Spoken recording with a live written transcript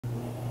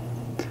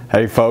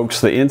Hey folks,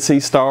 the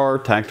NC Star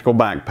Tactical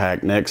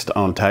Backpack next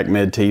on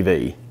TacMed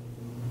TV.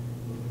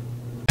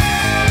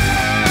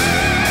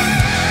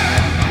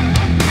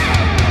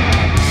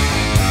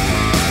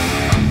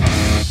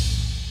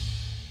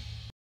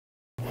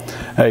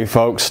 Hey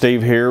folks,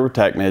 Steve here with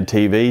TacMed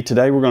TV.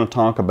 Today we're going to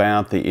talk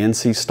about the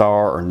NC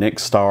Star or Nick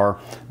Star.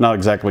 Not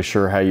exactly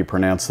sure how you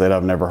pronounce that.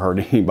 I've never heard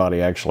anybody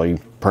actually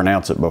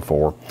pronounce it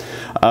before.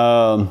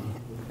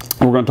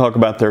 We're going to talk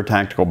about their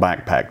tactical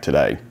backpack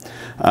today.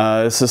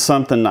 This is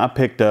something I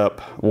picked up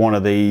one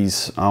of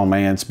these, oh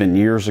man, it's been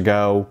years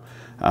ago.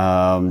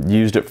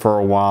 Used it for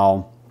a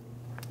while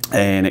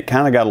and it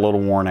kind of got a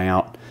little worn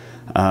out.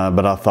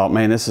 But I thought,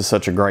 man, this is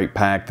such a great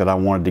pack that I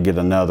wanted to get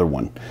another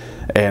one.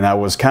 And I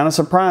was kind of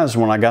surprised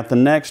when I got the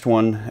next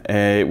one.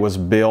 It was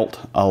built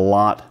a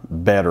lot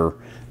better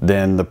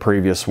than the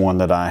previous one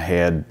that I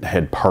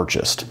had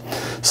purchased.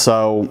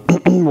 So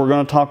we're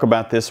going to talk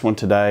about this one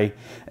today.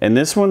 And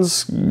this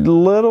one's a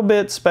little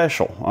bit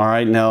special. All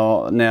right,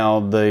 now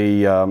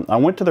I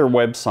went to their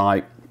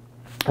website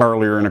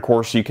earlier, and of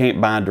course you can't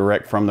buy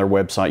direct from their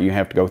website. You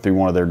have to go through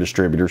one of their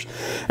distributors,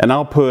 and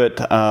I'll put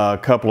a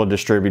couple of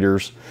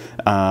distributors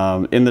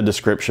in the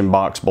description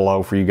box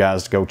below for you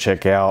guys to go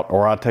check out,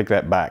 or I'll take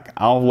that back.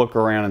 I'll look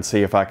around and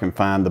see if I can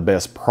find the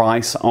best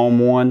price on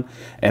one,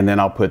 and then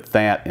I'll put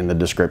that in the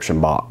description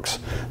box.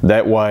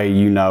 That way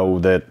you know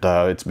that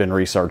it's been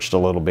researched a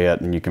little bit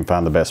and you can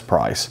find the best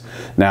price.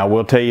 Now I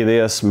will tell you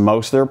this,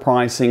 most of their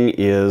pricing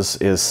is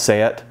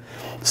set.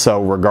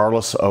 So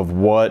regardless of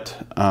what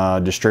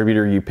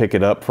distributor you pick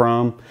it up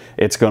from,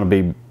 it's going to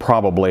be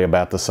probably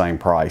about the same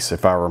price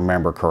if I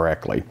remember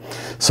correctly.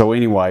 So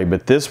anyway,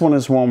 but this one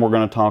is one we're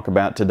going to talk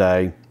about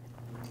today.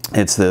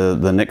 It's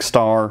the Nick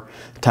Star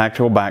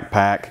Tactical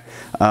Backpack.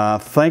 I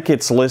think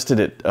it's listed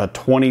at a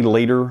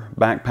 20-liter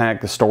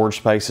backpack. The storage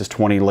space is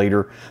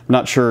 20-liter. I'm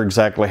not sure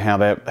exactly how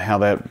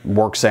that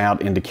works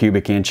out into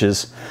cubic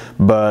inches,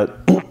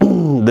 but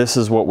this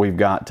is what we've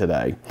got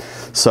today.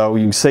 So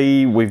you can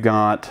see we've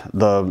got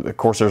of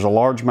course there's a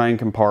large main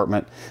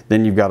compartment,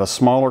 then you've got a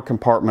smaller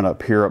compartment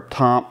up here up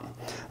top,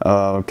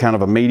 kind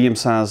of a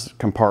medium-sized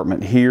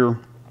compartment here,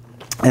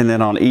 and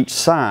then on each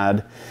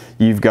side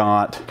you've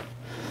got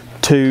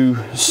two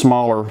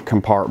smaller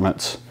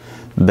compartments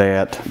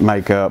that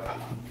make up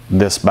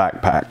this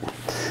backpack.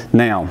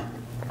 Now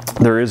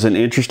there is an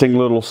interesting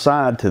little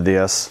side to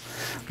this.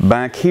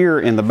 Back here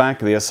in the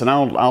back of this, and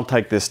I'll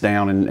take this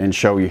down and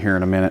show you here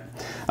in a minute.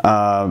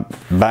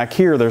 Back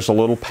here there's a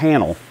little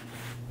panel.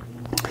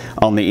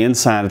 On the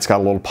inside it's got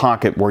a little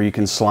pocket where you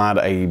can slide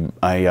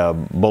a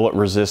bullet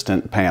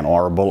resistant panel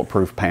or a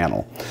bulletproof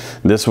panel.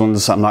 This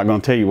one's, I'm not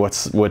going to tell you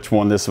which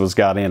one this was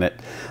got in it,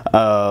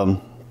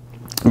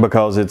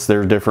 because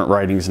there's different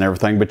ratings and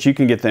everything, but you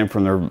can get them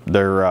from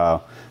their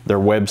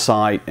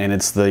website, and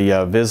it's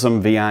the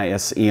VISM,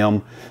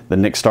 VISM, the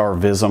Nick Star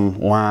VISM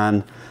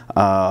line.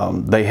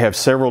 They have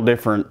several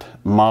different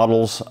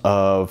models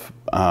of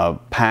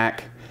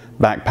backpack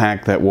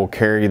that will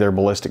carry their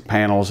ballistic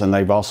panels, and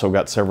they've also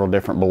got several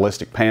different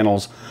ballistic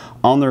panels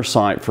on their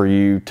site for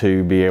you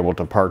to be able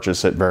to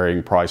purchase at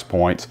varying price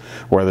points,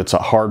 whether it's a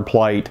hard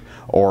plate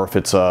or if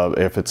it's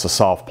a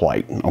soft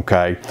plate.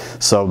 Okay,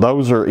 so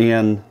those are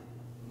in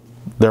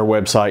their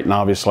website, and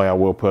obviously I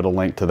will put a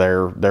link to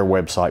their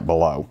website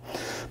below.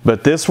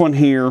 But this one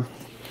here,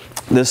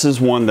 this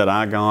is one that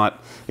I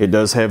got. It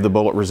does have the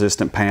bullet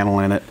resistant panel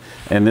in it,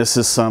 and this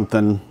is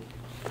something,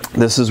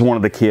 this is one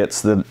of the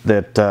kits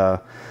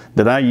that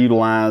I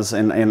utilize,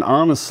 and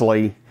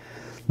honestly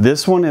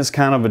this one is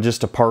kind of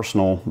just a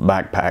personal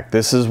backpack.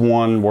 This is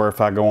one where if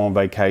I go on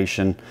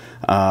vacation,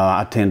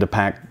 I tend to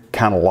pack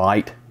kind of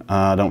light.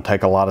 I don't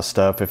take a lot of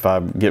stuff. If I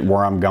get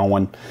where I'm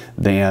going,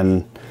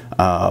 then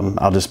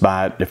I'll just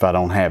buy it. If I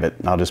don't have it,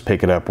 I'll just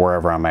pick it up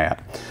wherever I'm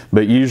at.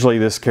 But usually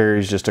this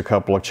carries just a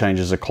couple of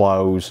changes of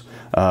clothes,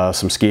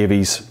 some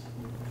skivvies,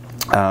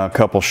 a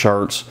couple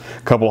shirts,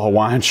 a couple of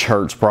Hawaiian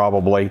shirts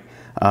probably,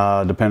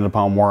 depending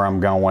upon where I'm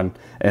going,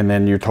 and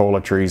then your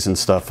toiletries and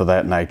stuff of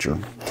that nature.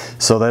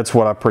 So that's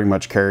what I pretty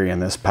much carry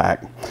in this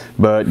pack.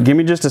 But give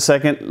me just a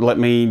second, let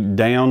me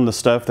down the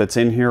stuff that's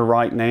in here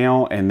right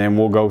now, and then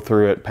we'll go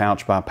through it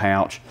pouch by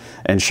pouch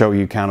and show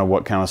you kind of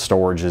what kind of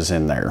storage is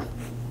in there.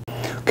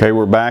 Okay,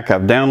 we're back.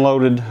 I've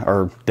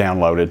offloaded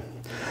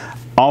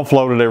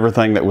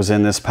everything that was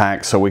in this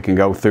pack so we can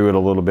go through it a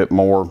little bit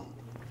more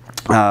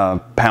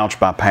pouch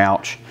by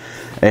pouch.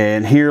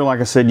 And here, like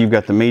I said, you've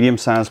got the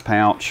medium-sized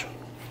pouch.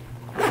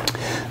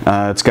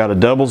 It's got a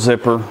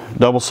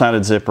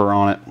double-sided zipper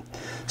on it,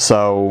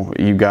 so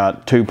you've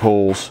got two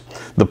pulls.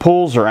 The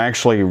pulls are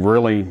actually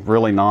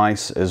really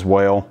nice as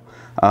well.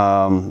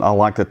 I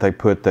like that they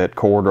put that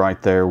cord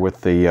right there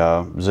with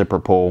the zipper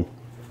pull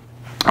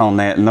on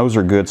that, and those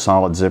are good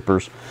solid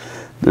zippers.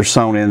 They're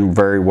sewn in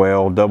very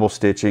well, double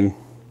stitching.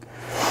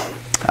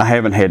 I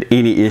haven't had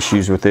any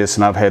issues with this,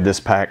 and I've had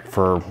this pack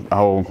for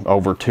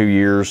over 2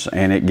 years,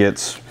 and it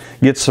gets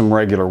some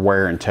regular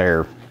wear and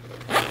tear.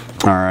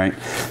 All right,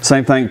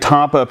 same thing.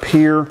 Top up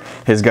here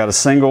has got a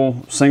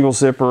single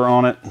zipper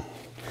on it.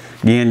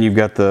 Again, you've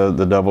got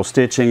the double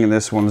stitching, and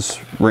this one's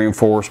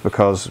reinforced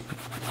because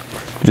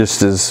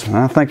just as,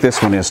 I think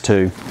this one is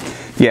too.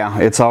 Yeah,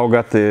 it's all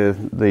got the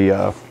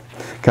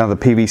kind of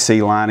the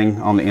PVC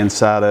lining on the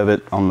inside of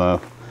it, on the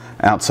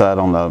outside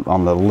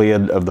on the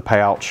lid of the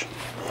pouch.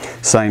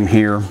 Same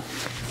here.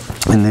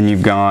 And then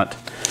you've got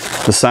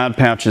the side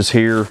pouches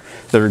here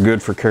that are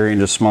good for carrying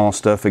just small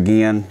stuff.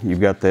 Again, you've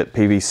got that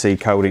PVC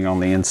coating on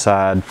the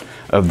inside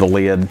of the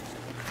lid.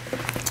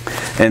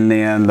 And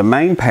then the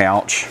main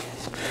pouch,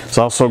 it's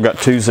also got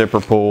two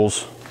zipper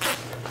pulls.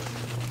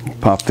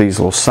 Pop these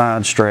little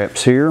side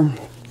straps here,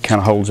 kind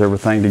of holds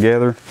everything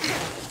together.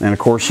 And of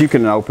course you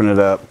can open it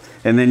up.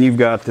 And then you've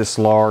got this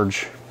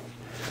large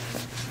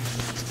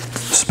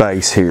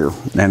space here,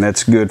 and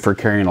that's good for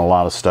carrying a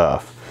lot of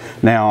stuff.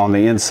 Now on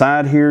the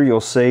inside here,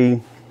 you'll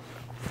see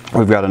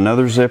we've got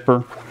another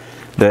zipper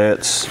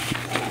that's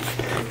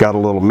got a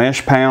little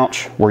mesh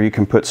pouch where you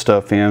can put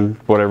stuff in,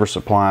 whatever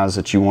supplies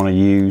that you want to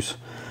use.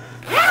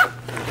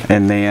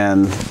 And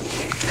then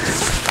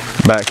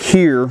back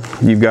here,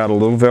 you've got a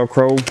little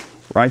Velcro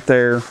right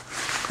there,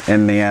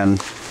 and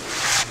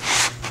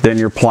then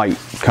your plate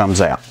comes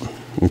out.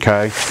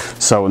 Okay,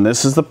 so and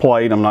this is the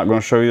plate. I'm not going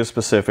to show you the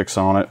specifics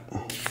on it,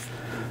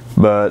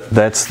 but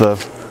that's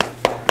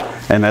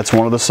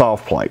one of the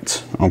soft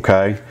plates.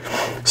 Okay,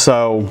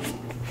 so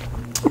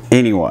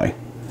anyway,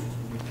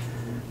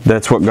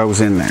 that's what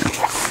goes in there.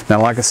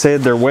 Now, like I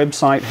said, their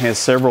website has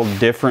several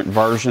different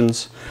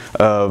versions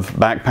of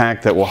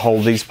backpack that will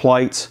hold these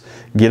plates.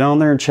 Get on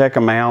there and check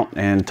them out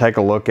and take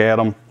a look at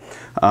them.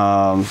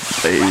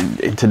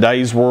 In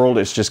today's world,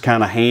 it's just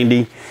kind of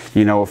handy.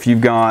 You know, if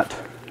you've got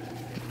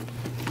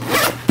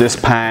this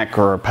pack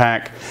or a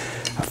pack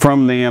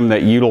from them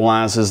that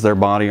utilizes their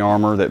body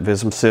armor, that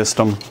VISM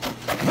system,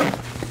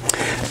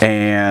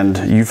 and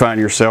you find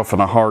yourself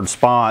in a hard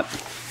spot,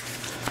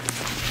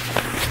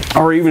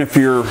 or even if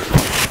you're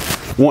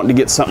wanting to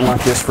get something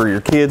like this for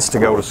your kids to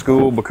go to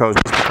school, because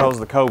just because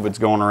the COVID's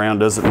going around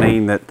doesn't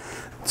mean that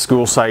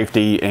school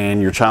safety and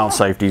your child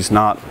safety is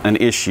not an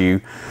issue.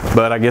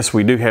 But I guess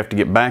we do have to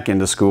get back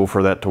into school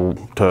for that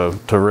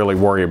to really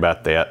worry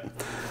about that.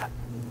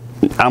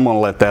 I'm going to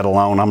let that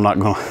alone. I'm not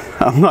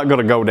going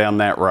to go down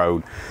that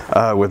road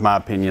with my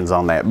opinions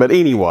on that. But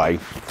anyway,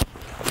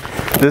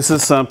 this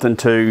is something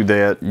too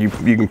that you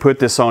can put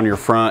this on your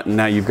front, and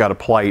now you've got a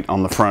plate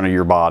on the front of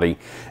your body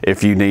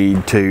if you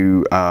need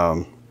to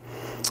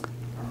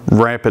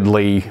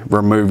rapidly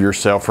remove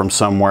yourself from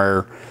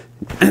somewhere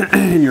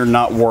and you're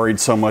not worried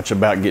so much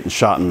about getting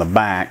shot in the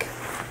back,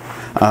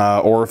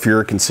 or if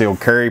you're a concealed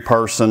carry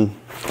person.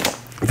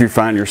 If you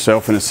find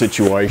yourself in a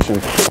situation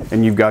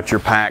and you've got your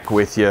pack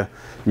with you,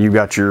 you've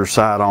got your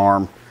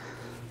sidearm,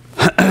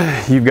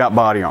 you've got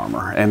body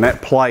armor, and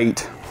that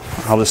plate,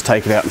 I'll just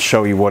take it out and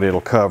show you what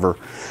it'll cover.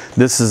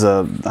 This is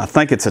I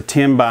think it's a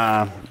 10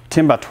 by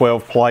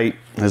 12 plate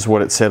is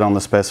what it said on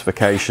the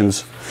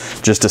specifications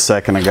just a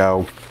second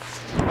ago.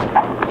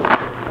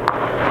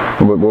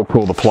 We'll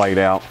pull the plate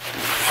out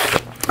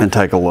and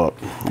take a look.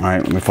 All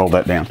right, let me fold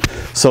that down.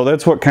 So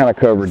that's what kind of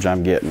coverage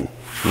I'm getting.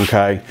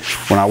 Okay,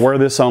 when I wear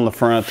this on the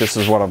front, this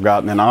is what I've got,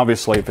 and then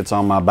obviously if it's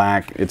on my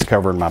back, it's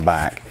covering my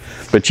back.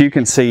 But you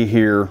can see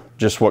here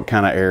just what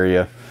kind of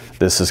area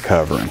this is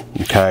covering.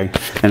 Okay,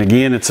 and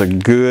again, it's a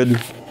good,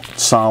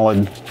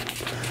 solid,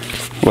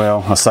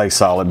 well, I say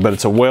solid, but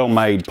it's a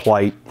well-made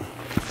plate.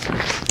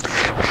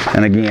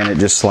 And again, it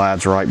just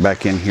slides right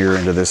back in here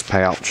into this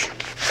pouch.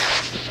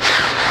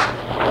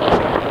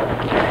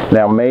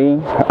 Now me,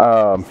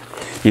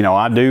 you know,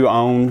 I do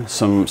own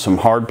some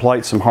hard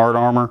plates, some hard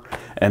armor,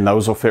 and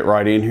those will fit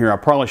right in here. I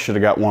probably should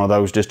have got one of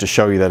those just to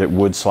show you that it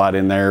would slide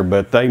in there,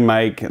 but they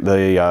make,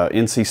 the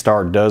NC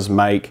Star does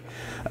make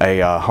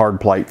a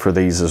hard plate for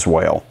these as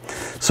well.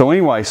 So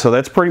anyway, so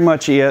that's pretty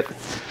much it.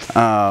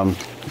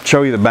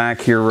 Show you the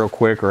back here real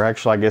quick, or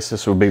actually I guess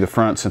this would be the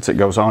front since it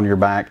goes on your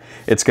back.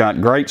 It's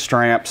got great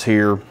straps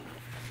here.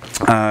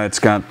 It's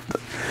got,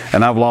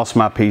 and I've lost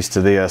my piece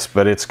to this,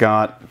 but it's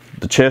got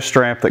the chest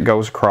strap that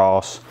goes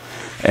across,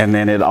 and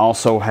then it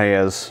also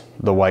has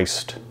the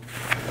waist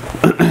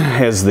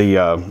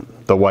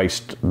the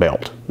waist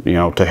belt, you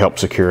know, to help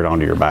secure it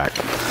onto your back.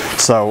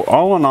 So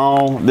all in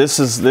all, this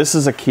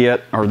is a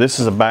kit, or this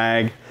is a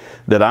bag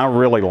that I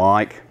really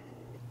like.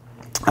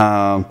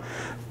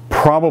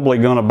 Probably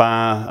going to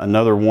buy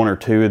another one or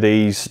two of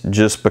these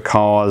just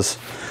because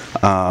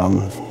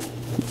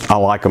I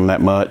like them that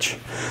much.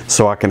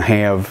 So I can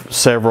have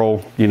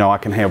several, you know, I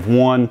can have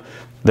one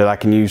that I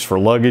can use for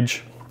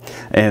luggage,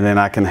 and then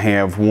I can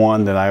have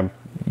one that I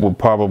will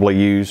probably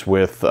use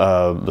with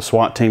the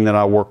SWAT team that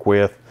I work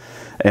with,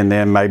 and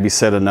then maybe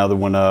set another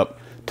one up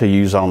to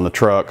use on the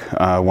truck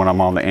when I'm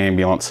on the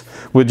ambulance,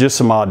 with just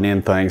some odd and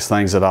end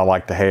things that I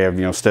like to have,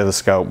 you know,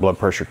 stethoscope, blood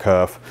pressure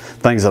cuff,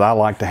 things that I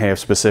like to have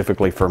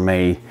specifically for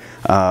me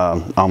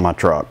on my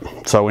truck.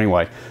 So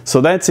anyway,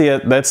 so that's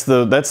it. That's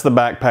the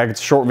backpack.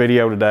 It's a short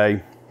video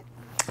today.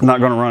 I'm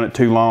not going to run it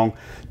too long.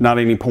 Not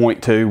any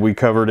point to. We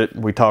covered it.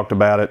 We talked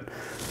about it.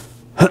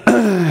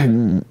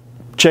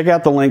 Check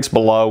out the links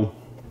below.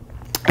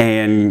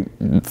 and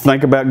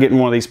think about getting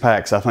one of these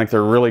packs. I think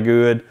they're really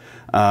good.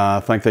 I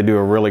think they do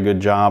a really good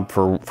job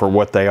for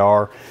what they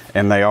are,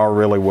 and they are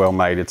really well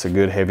made. It's a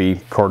good heavy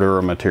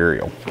Cordura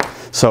material.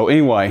 So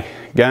anyway,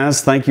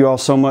 guys, thank you all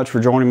so much for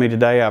joining me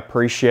today. I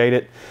appreciate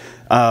it.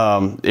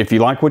 If you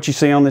like what you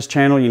see on this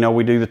channel, you know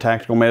we do the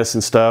tactical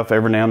medicine stuff.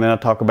 Every now and then I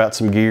talk about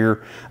some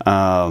gear.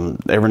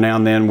 Every now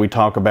and then we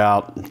talk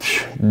about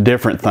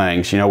different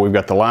things. You know, we've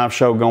got the live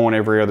show going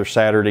every other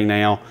Saturday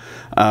now.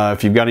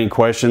 If you've got any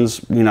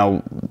questions, you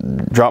know,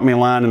 drop me a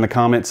line in the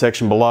comment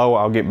section below.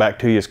 I'll get back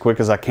to you as quick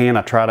as I can.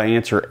 I try to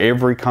answer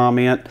every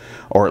comment,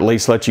 or at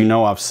least let you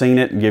know I've seen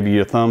it and give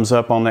you a thumbs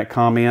up on that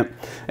comment,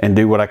 and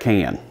do what I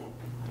can.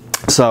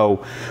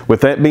 So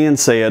with that being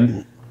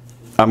said,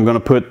 I'm going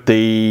to put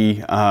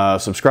the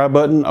subscribe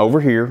button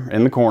over here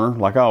in the corner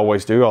like I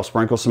always do. I'll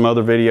sprinkle some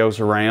other videos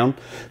around.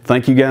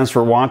 Thank you guys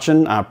for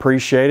watching. I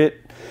appreciate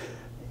it.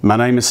 My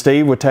name is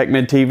Steve with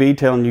TacMed TV,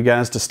 telling you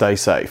guys to stay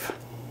safe.